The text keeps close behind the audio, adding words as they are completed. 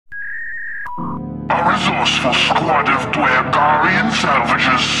A resourceful squad of Hearthkyn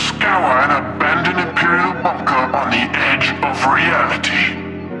Salvagers scour an abandoned Imperial bunker on the edge of reality.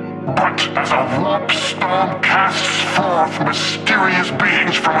 But as a warp storm casts forth mysterious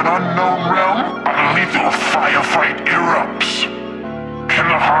beings from an unknown realm, a lethal firefight erupts.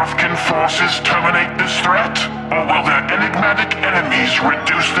 Can the Hearthkyn forces terminate this threat, or will their enigmatic enemies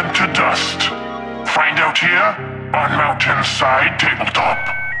reduce them to dust? Find out here on Mountainside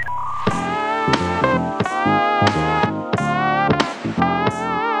Tabletop.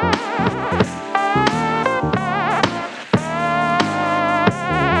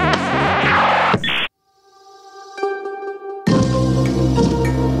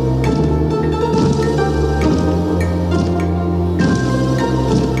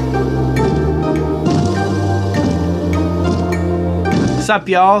 What's up,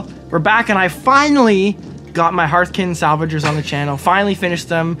 y'all? We're back, and I finally got my Hearthkyn Salvagers on the channel. Finally finished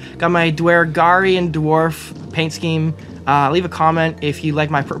them. Got my Hearthkyn Dwarf paint scheme. Leave a comment if you like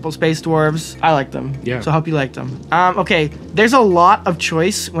my purple space dwarves. I like them. Yeah. So I hope you like them. Okay, there's a lot of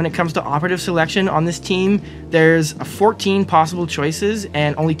choice when it comes to operative selection on this team. There's 14 possible choices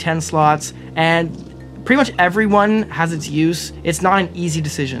and only 10 slots, and pretty much everyone has its use. It's not an easy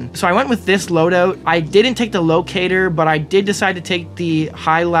decision. So I went with this loadout. I didn't take the locator, but I did decide to take the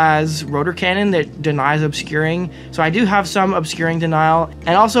high las rotor cannon that denies obscuring. So I do have some obscuring denial.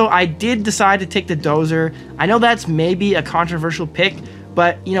 And also I did decide to take the dozer. I know that's maybe a controversial pick,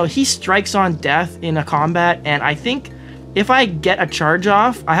 but you know, he strikes on death in a combat, and I think if I get a charge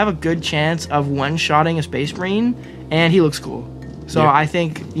off, I have a good chance of one-shotting a Space Marine, and he looks cool. So Yeah. I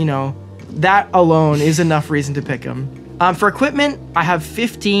think, you know, that alone is enough reason to pick him. For equipment, I have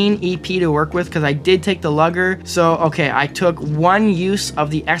 15 EP to work with because I did take the lugger. So, okay, I took one use of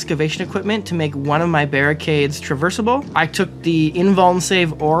the excavation equipment to make one of my barricades traversable. I took the invuln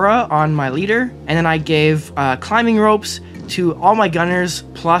save aura on my leader, and then I gave climbing ropes to all my gunners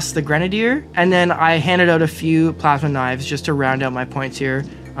plus the grenadier, and then I handed out a few plasma knives just to round out my points here.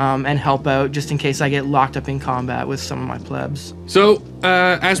 And help out just in case I get locked up in combat with some of my plebs. So,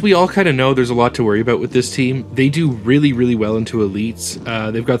 as we all kind of know, there's a lot to worry about with this team. They do really, really well into elites.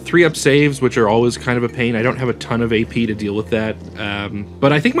 They've got 3-up saves, which are always kind of a pain. I don't have a ton of AP to deal with that.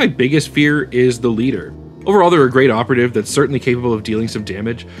 But I think my biggest fear is the leader. Overall, they're a great operative that's certainly capable of dealing some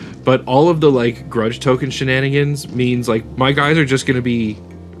damage, but all of the, like, grudge token shenanigans means, like, my guys are just going to be,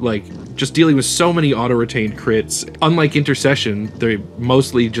 like, just dealing with so many auto-retained crits. Unlike Intercession, they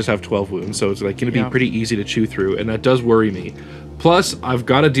mostly just have 12 wounds, so it's like going to be pretty easy to chew through, and that does worry me. Plus, I've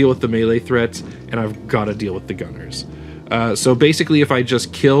got to deal with the melee threats, and I've got to deal with the gunners. So basically, if I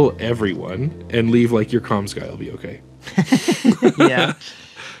just kill everyone and leave, like, your comms guy, I'll be okay. Yeah.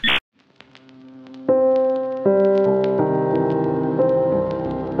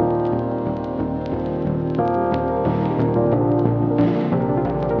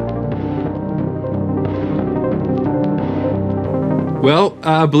 Well,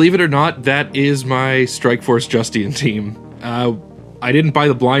 believe it or not, that is my Strike Force Justian team. I didn't buy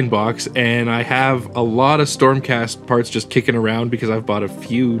the blind box, and I have a lot of Stormcast parts just kicking around because I've bought a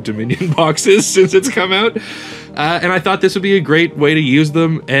few Dominion boxes since it's come out. And I thought this would be a great way to use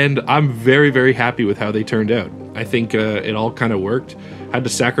them, and I'm very, very happy with how they turned out. I think it all kind of worked. Had to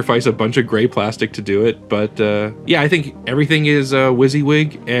sacrifice a bunch of gray plastic to do it, but yeah, I think everything is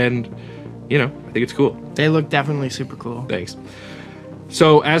WYSIWYG, and, you know, I think it's cool. They look definitely super cool. Thanks.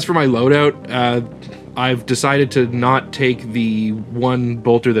 So as for my loadout, I've decided to not take the one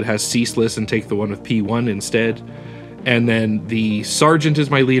bolter that has Ceaseless and take the one with P1 instead. And then the Sergeant is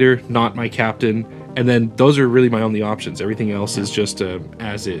my leader, not my captain. And then those are really my only options. Everything else is just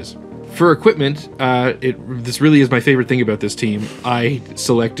as is. For equipment, this really is my favorite thing about this team. I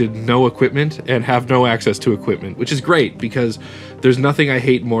selected no equipment and have no access to equipment, which is great because there's nothing I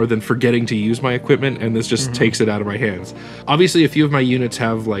hate more than forgetting to use my equipment, and this just takes it out of my hands. Obviously, a few of my units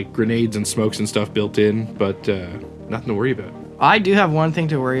have like grenades and smokes and stuff built in, but nothing to worry about. I do have one thing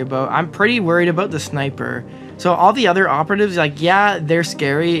to worry about. I'm pretty worried about the sniper. So all the other operatives, like, yeah, they're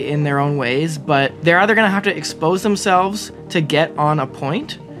scary in their own ways, but they're either going to have to expose themselves to get on a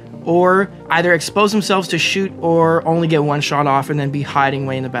point, or either expose themselves to shoot or only get one shot off and then be hiding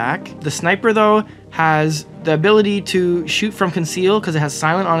way in the back. The sniper, though, has the ability to shoot from conceal because it has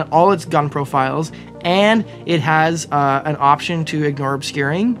silent on all its gun profiles, and it has an option to ignore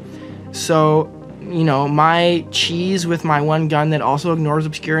obscuring. So, you know, my cheese with my one gun that also ignores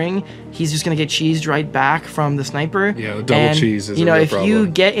obscuring, he's just gonna get cheesed right back from the sniper. Yeah, the double cheese is a real if problem. you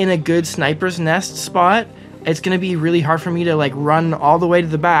get in a good sniper's nest spot, it's going to be really hard for me to like run all the way to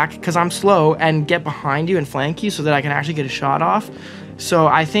the back because I'm slow and get behind you and flank you so that I can actually get a shot off. So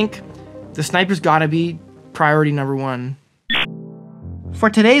I think The sniper's gotta be priority number 1. For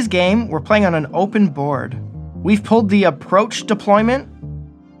today's game, we're playing on an open board. We've pulled the approach deployment,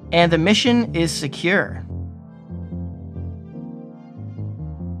 and the mission is secure.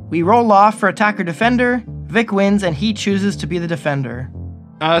 We roll off for attacker defender. Vic wins and he chooses to be the defender.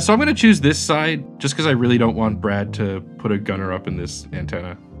 So I'm going to choose this side just because I really don't want Brad to put a gunner up in this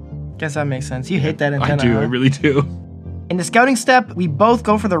antenna. Guess that makes sense. You hate that antenna. I do, huh? I really do. In the scouting step, we both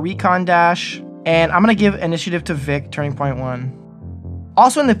go for the recon dash, and I'm going to give initiative to Vic, turning point 1.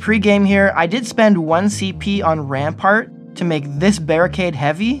 Also in the pregame here, I did spend 1 CP on Rampart to make this barricade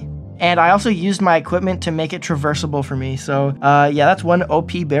heavy, and I also used my equipment to make it traversable for me. So yeah, that's 1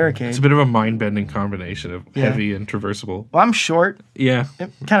 OP barricade. It's a bit of a mind-bending combination of heavy and traversable. Well, I'm short. Yeah.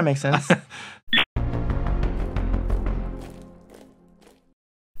 It kind of makes sense.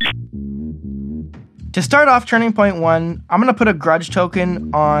 To start off turning point 1, I'm going to put a grudge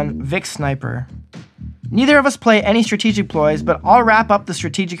token on Vic's sniper. Neither of us play any strategic ploys, but I'll wrap up the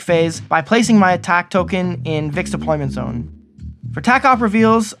strategic phase by placing my attack token in Vic's deployment zone. For attack op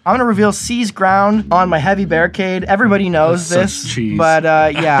reveals, I'm going to reveal seize ground on my heavy barricade. Everybody knows this, but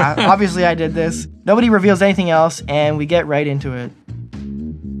yeah, obviously I did this. Nobody reveals anything else, and we get right into it.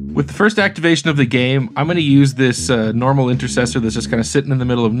 With the first activation of the game, I'm going to use this normal intercessor that's just kind of sitting in the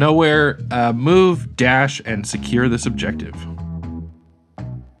middle of nowhere, move, dash, and secure this objective.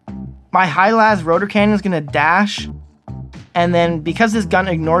 My high-las rotor cannon is going to dash, and then because this gun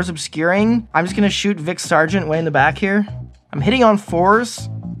ignores obscuring, I'm just going to shoot Vic's sergeant way in the back here. I'm hitting on 4s.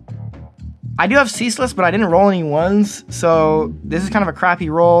 I do have ceaseless, but I didn't roll any 1s, so this is kind of a crappy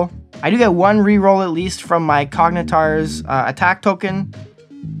roll. I do get 1 reroll at least from my Cognitar's attack token,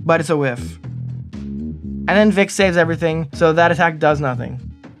 but it's a whiff. And then Vic saves everything, so that attack does nothing.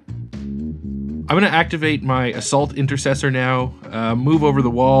 I'm going to activate my assault intercessor now, move over the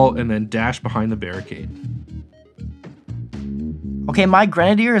wall, and then dash behind the barricade. Okay, my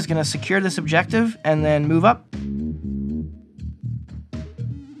grenadier is going to secure this objective and then move up.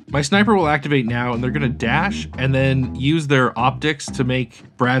 My sniper will activate now, and they're going to dash and then use their optics to make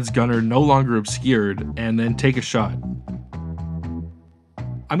Brad's gunner no longer obscured and then take a shot.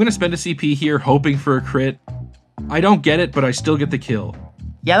 I'm going to spend a CP here hoping for a crit. I don't get it, but I still get the kill.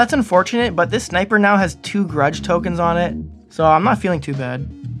 Yeah, that's unfortunate, but this sniper now has 2 grudge tokens on it, so I'm not feeling too bad.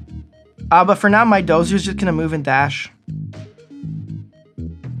 But for now, my dozer's just going to move and dash.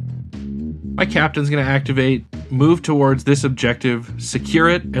 My captain's going to activate, move towards this objective, secure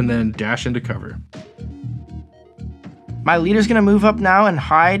it, and then dash into cover. My leader's going to move up now and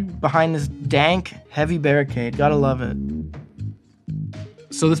hide behind this dank, heavy barricade. Gotta love it.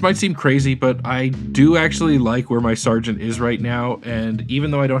 So this might seem crazy, but I do actually like where my sergeant is right now, and even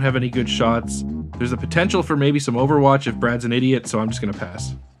though I don't have any good shots, there's a potential for maybe some overwatch if Brad's an idiot, so I'm just going to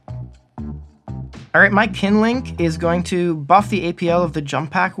pass. Alright, my Kinlink is going to buff the APL of the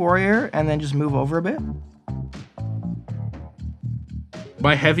Jump Pack Warrior and then just move over a bit.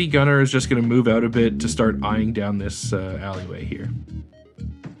 My heavy gunner is just going to move out a bit to start eyeing down this alleyway here.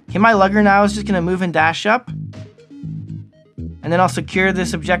 Okay, my lugger now is just going to move and dash up. And then I'll secure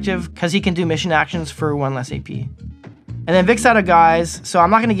this objective because he can do mission actions for 1 less AP. And then Vic's out of guys, so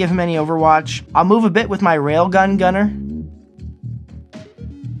I'm not going to give him any overwatch. I'll move a bit with my railgun gunner.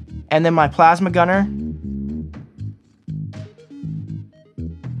 And then my plasma gunner.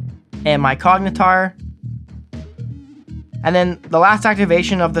 And my Cognitar. And then the last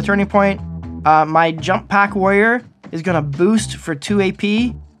activation of the turning point, my Jump Pack Warrior is going to boost for 2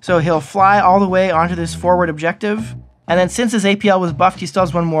 AP. So he'll fly all the way onto this forward objective. And then since his APL was buffed, he still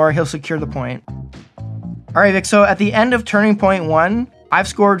has 1 more, he'll secure the point. Alright Vic, so at the end of turning point 1, I've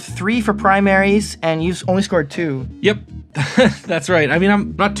scored 3 for primaries, and you've only scored 2. Yep, that's right. I mean,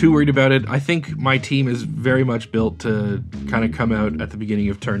 I'm not too worried about it. I think my team is very much built to kind of come out at the beginning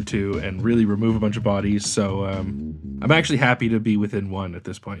of turn 2 and really remove a bunch of bodies, so I'm actually happy to be within 1 at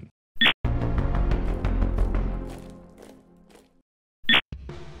this point.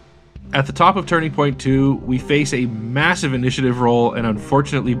 At the top of turning point 2, we face a massive initiative roll, and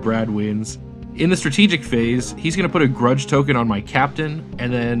unfortunately Brad wins. In the strategic phase, he's going to put a grudge token on my captain,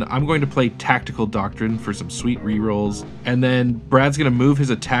 and then I'm going to play Tactical Doctrine for some sweet rerolls, and then Brad's going to move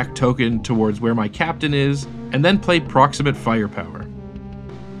his attack token towards where my captain is, and then play Proximate Firepower.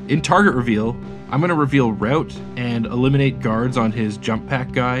 In target reveal, I'm going to reveal Route and eliminate guards on his Jump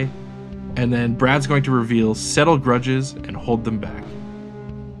Pack guy, and then Brad's going to reveal Settle Grudges and hold them back.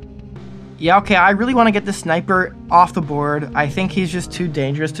 Yeah, okay, I really want to get the sniper off the board. I think he's just too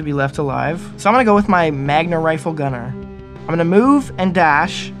dangerous to be left alive. So I'm going to go with my Magna Rifle Gunner. I'm going to move and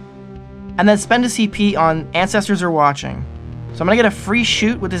dash, and then spend a CP on Ancestors Are Watching. So I'm gonna get a free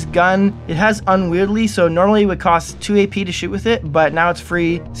shoot with this gun. It has unwieldy, so normally it would cost 2 AP to shoot with it, but now it's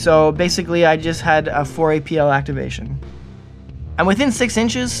free. So basically I just had a 4 APL activation. I'm within 6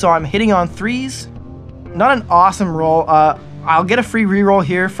 inches, so I'm hitting on 3s. Not an awesome roll. I'll get a free reroll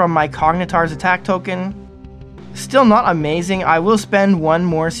here from my Cognitar's attack token. Still not amazing. I will spend 1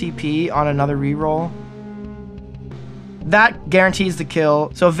 more CP on another reroll. That guarantees the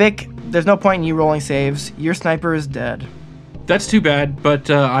kill. So Vic, there's no point in you rolling saves. Your sniper is dead. That's too bad, but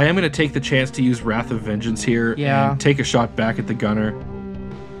I am going to take the chance to use Wrath of Vengeance here and take a shot back at the gunner.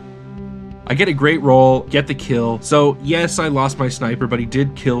 I get a great roll, get the kill. So yes, I lost my sniper, but he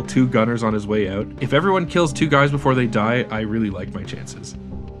did kill 2 gunners on his way out. If everyone kills 2 guys before they die, I really like my chances.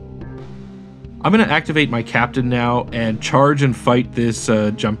 I'm going to activate my captain now and charge and fight this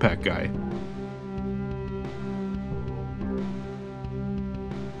jump pack guy.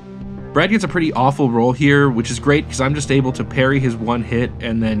 Brad gets a pretty awful roll here, which is great because I'm just able to parry his 1 hit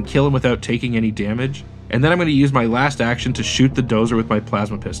and then kill him without taking any damage. And then I'm going to use my last action to shoot the dozer with my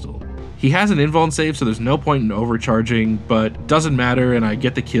plasma pistol. He has an invuln save, so there's no point in overcharging, but it doesn't matter and I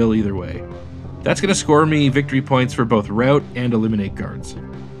get the kill either way. That's going to score me victory points for both rout and eliminate guards.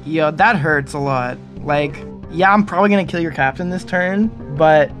 Yeah, that hurts a lot. Like, yeah, I'm probably going to kill your captain this turn,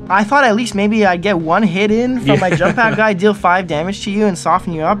 but I thought at least maybe I'd get 1 hit in from my jump pack guy, deal 5 damage to you and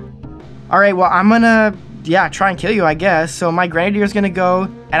soften you up. Alright, well, I'm gonna, try and kill you, I guess. So my Grenadier's gonna go,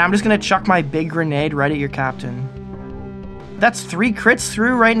 and I'm just gonna chuck my big grenade right at your captain. That's 3 crits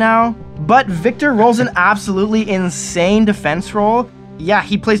through right now, but Victor rolls an absolutely insane defense roll. Yeah,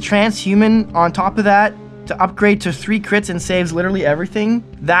 he plays transhuman on top of that to upgrade to 3 crits and saves literally everything.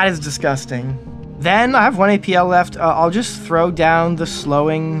 That is disgusting. Then I have 1 APL left. I'll just throw down the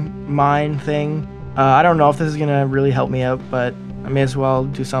slowing mine thing. I don't know if this is gonna really help me out, but I may as well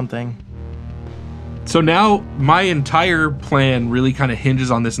do something. So now my entire plan really kind of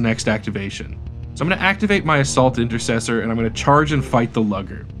hinges on this next activation. So I'm going to activate my Assault Intercessor and I'm going to charge and fight the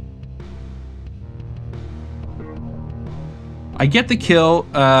Lugger. I get the kill,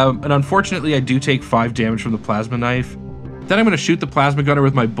 and unfortunately I do take 5 damage from the Plasma Knife. Then I'm going to shoot the Plasma Gunner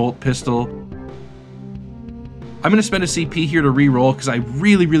with my Bolt Pistol. I'm going to spend a CP here to re-roll because I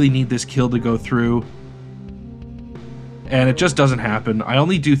really need this kill to go through. And it just doesn't happen. I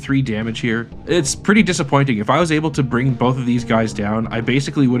only do 3 damage here. It's pretty disappointing. If I was able to bring both of these guys down, I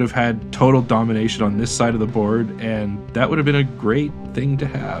basically would have had total domination on this side of the board, and that would have been a great thing to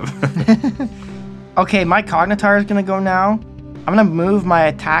have. Okay, my Cognitar is gonna go now. I'm gonna move my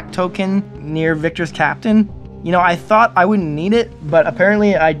attack token near Victor's captain. You know, I thought I wouldn't need it, but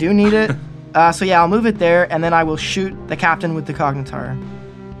apparently I do need it. So yeah, I'll move it there, and then I will shoot the captain with the Cognitar.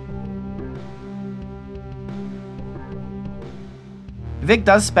 Vic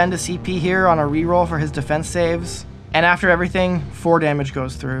does spend a CP here on a reroll for his defense saves, and after everything, 4 damage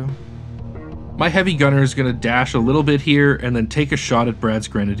goes through. My heavy gunner is going to dash a little bit here and then take a shot at Brad's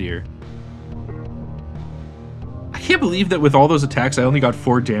Grenadier. I can't believe that with all those attacks I only got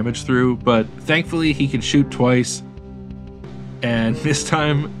 4 damage through, but thankfully he can shoot twice, and this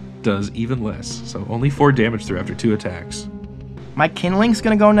time does even less, so only 4 damage through after 2 attacks. My Kindling's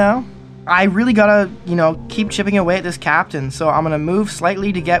gonna go now. I really gotta, keep chipping away at this captain, so I'm gonna move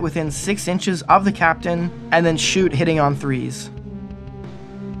slightly to get within 6 inches of the captain, and then shoot, hitting on 3s.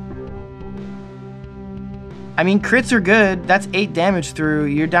 I mean, crits are good. That's 8 damage through.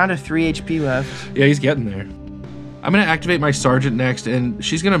 You're down to 3 HP left. Yeah, he's getting there. I'm gonna activate my Sergeant next, and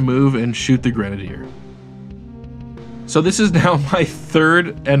she's gonna move and shoot the Grenadier. So this is now my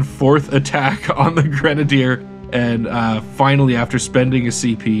 3rd and 4th attack on the Grenadier. And finally, after spending a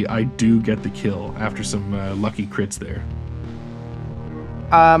CP, I do get the kill after some lucky crits there.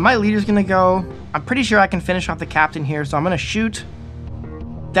 My leader's gonna go. I'm pretty sure I can finish off the captain here, so I'm gonna shoot.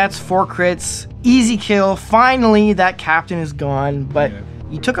 That's 4 crits. Easy kill. Finally, that captain is gone, but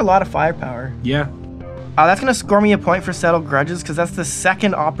you took a lot of firepower. Yeah. That's gonna score me a point for Settle Grudges, because that's the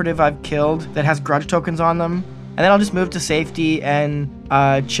 2nd operative I've killed that has grudge tokens on them. And then I'll just move to safety and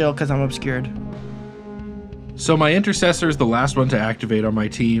chill because I'm obscured. So my Intercessor is the last one to activate on my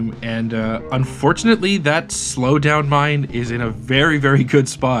team, and unfortunately that slowdown mine is in a very good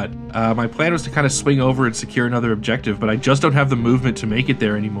spot. My plan was to kind of swing over and secure another objective, but I just don't have the movement to make it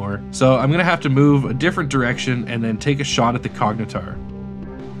there anymore. So I'm going to have to move a different direction and then take a shot at the Cognitar.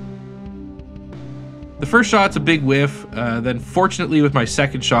 The first shot's a big whiff, then fortunately with my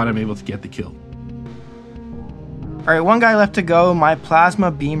second shot I'm able to get the kill. Alright, 1 guy left to go, my Plasma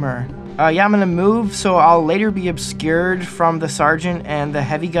Beamer. Yeah, I'm gonna move, so I'll later be obscured from the Sergeant and the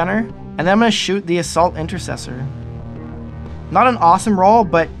Heavy Gunner, and then I'm gonna shoot the Assault Intercessor. Not an awesome roll,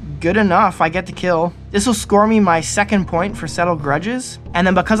 but good enough. I get the kill. This will score me my second point for Settle Grudges, and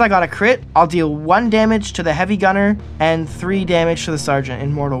then because I got a crit, I'll deal 1 damage to the Heavy Gunner and 3 damage to the Sergeant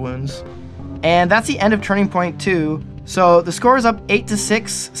in Mortal Wounds. And that's the end of Turning Point 2. So the score is up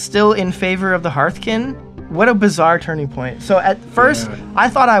 8-6, still in favor of the Hearthkyn. What a bizarre turning point. So at first, I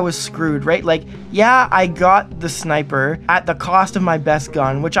thought I was screwed, right? Like, yeah, I got the sniper at the cost of my best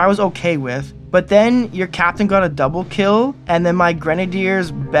gun, which I was okay with. But then your captain got a double kill, and then my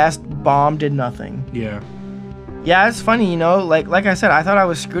grenadier's best bomb did nothing. Yeah. Yeah, it's funny, you know, like I said, I thought I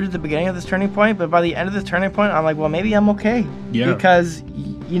was screwed at the beginning of this turning point, but by the end of the turning point, I'm like, well, maybe I'm okay. Yeah. Because,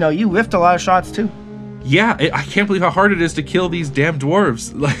 you know, you whiffed a lot of shots too. Yeah, I can't believe how hard it is to kill these damn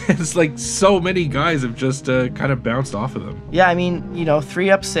dwarves. It's like so many guys have just kind of bounced off of them. Yeah, I mean, you know,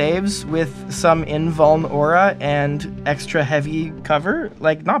 3-up saves with some invuln aura and extra heavy cover,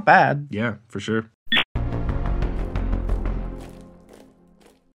 like, not bad. Yeah, for sure.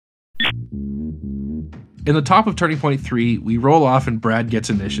 In the top of Turning Point 3, we roll off and Brad gets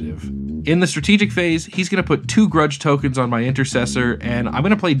initiative. In the strategic phase, he's going to put 2 grudge tokens on my intercessor, and I'm going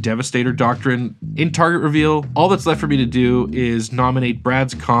to play Devastator Doctrine. In target reveal, all that's left for me to do is nominate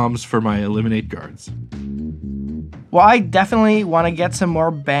Brad's comms for my eliminate guards. Well, I definitely want to get some more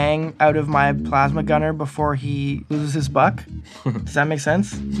bang out of my plasma gunner before he loses his buck. Does that make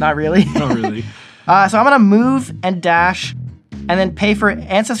sense? Not really. Not really. So I'm going to move and dash, and then pay for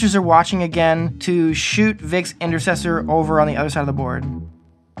Ancestors Are Watching again to shoot Vic's Intercessor over on the other side of the board.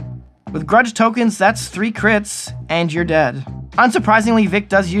 With grudge tokens, that's 3 crits, and you're dead. Unsurprisingly, Vic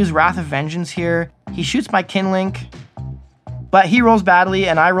does use Wrath of Vengeance here. He shoots my Kinlink, but he rolls badly,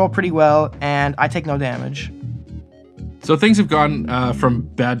 and I roll pretty well, and I take no damage. So things have gone from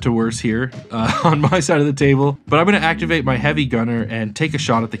bad to worse here on my side of the table, but I'm going to activate my Heavy Gunner and take a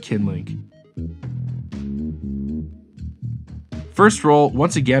shot at the Kinlink. First roll,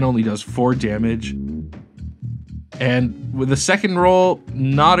 once again, only does 4 damage. And with the second roll,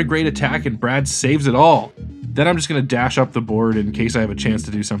 not a great attack, and Brad saves it all. Then I'm just going to dash up the board in case I have a chance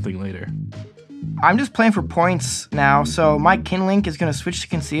to do something later. I'm just playing for points now, so my Kinlink is going to switch to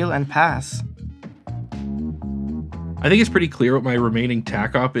Conceal and pass. I think it's pretty clear what my remaining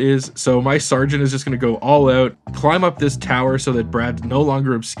tack op is, so my Sergeant is just going to go all out, climb up this tower so that Brad's no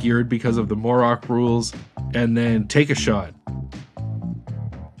longer obscured because of the Morok rules, and then take a shot.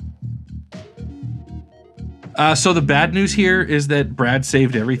 So the bad news here is that Brad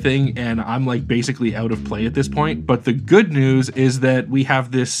saved everything and I'm like basically out of play at this point. But the good news is that we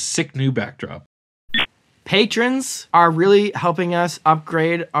have this sick new backdrop. Patrons are really helping us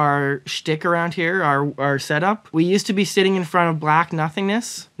upgrade our shtick around here, our setup. We used to be sitting in front of black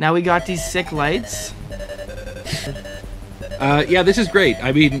nothingness. Now we got these sick lights. Yeah, this is great.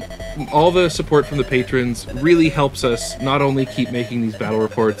 I mean, all the support from the patrons really helps us not only keep making these battle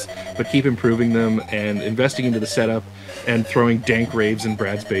reports, but keep improving them and investing into the setup and throwing dank raves in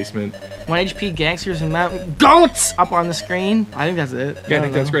Brad's basement. 1 HP gangsters and mountain goats up on the screen. I think that's it. Yeah, I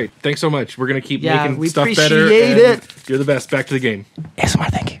think that's great. Thanks so much. We're going to keep making stuff we better. Appreciate it. You're the best. Back to the game.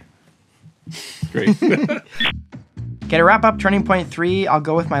 ASMR, thank you. Great. Okay, to wrap up Turning Point 3, I'll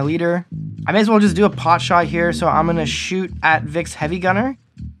go with my leader. I may as well just do a pot shot here, so I'm going to shoot at Vic's Heavy Gunner.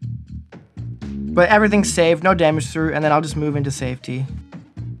 But everything's saved, no damage through, and then I'll just move into safety.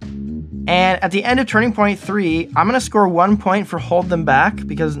 And at the end of Turning Point 3, I'm going to score 1 point for Hold Them Back,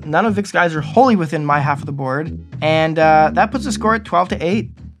 because none of Vic's guys are wholly within my half of the board. And that puts the score at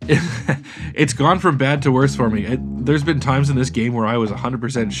 12-8. It's gone from bad to worse for me. There's been times in this game where I was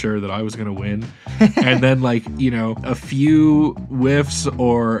 100% sure that I was going to win. And then, like, you know, a few whiffs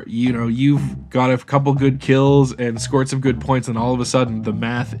or, you know, you've got a couple good kills and scored some good points, and all of a sudden the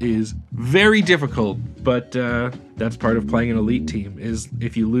math is very difficult. But that's part of playing an elite team, is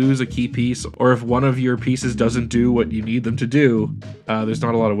if you lose a key piece or if one of your pieces doesn't do what you need them to do, there's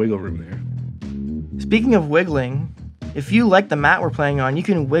not a lot of wiggle room there. Speaking of wiggling, if you like the mat we're playing on, you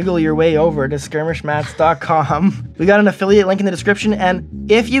can wiggle your way over to skirmishmats.com. We got an affiliate link in the description, and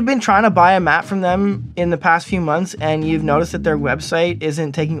if you've been trying to buy a mat from them in the past few months and you've noticed that their website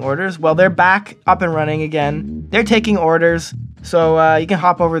isn't taking orders, well, they're back up and running again. They're taking orders, so you can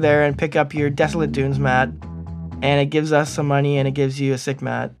hop over there and pick up your Desolate Dunes mat, and it gives us some money and it gives you a sick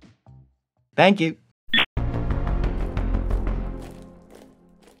mat. Thank you.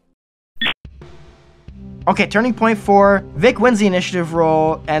 Okay, Turning Point 4, Vic wins the initiative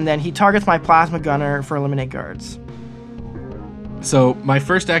roll, and then he targets my Plasma Gunner for Eliminate Guards. So my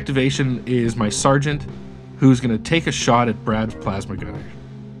first activation is my Sergeant, who's going to take a shot at Brad's Plasma Gunner.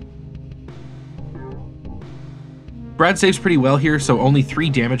 Brad saves pretty well here, so only 3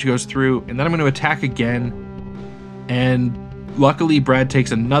 damage goes through, and then I'm going to attack again, and Luckily, Brad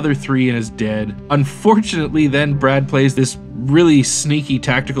takes another 3 and is dead. Unfortunately, then Brad plays this really sneaky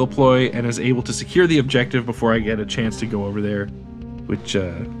tactical ploy and is able to secure the objective before I get a chance to go over there, which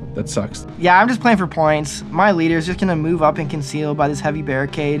that sucks. Yeah, I'm just playing for points. My leader is just going to move up and conceal by this heavy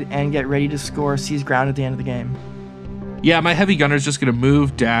barricade and get ready to score seize ground at the end of the game. Yeah, my heavy gunner is just going to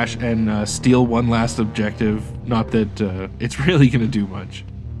move, dash, and steal one last objective. Not that it's really going to do much.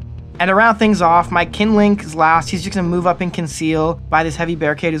 And to round things off, my Kinlink is last. He's just going to move up and conceal by this heavy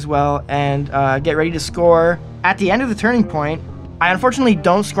barricade as well and get ready to score. At the end of the turning point, I unfortunately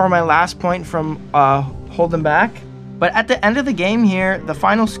don't score my last point from hold them back. But at the end of the game here, the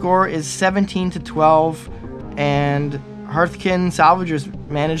final score is 17-12, and Hearthkyn Salvagers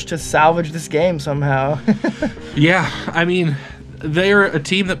managed to salvage this game somehow. Yeah, I mean, they're a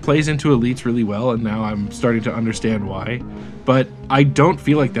team that plays into elites really well, and now I'm starting to understand why. But I don't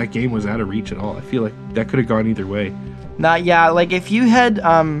feel like that game was out of reach at all. I feel like that could have gone either way. Yeah, like if you had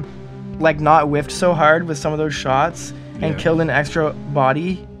like not whiffed so hard with some of those shots and killed an extra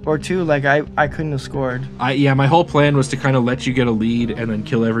body or two, like I couldn't have scored. Yeah, my whole plan was to kind of let you get a lead and then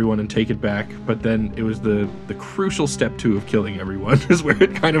kill everyone and take it back. But then it was the crucial step 2 of killing everyone is where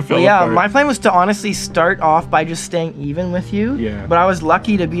it kind of fell apart. My plan was to honestly start off by just staying even with you. Yeah. But I was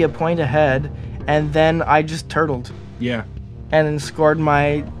lucky to be a point ahead, and then I just turtled. Yeah. And then scored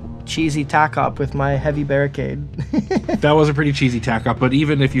my cheesy tack up with my heavy barricade. That was a pretty cheesy tack up, but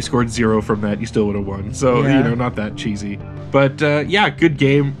even if you scored 0 from that, you still would have won. So, not that cheesy. But yeah, good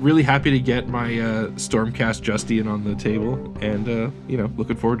game. Really happy to get my Stormcast Justian on the table, and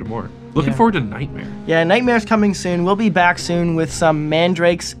looking forward to more. Looking forward to Nightmare. Yeah, Nightmare's coming soon. We'll be back soon with some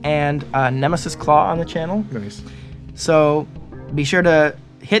Mandrakes and Nemesis Claw on the channel. Nice. So be sure to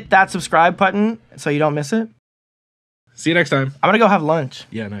hit that subscribe button so you don't miss it. See you next time. I'm gonna go have lunch.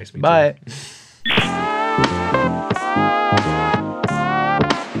 Yeah, nice. Me Bye. too.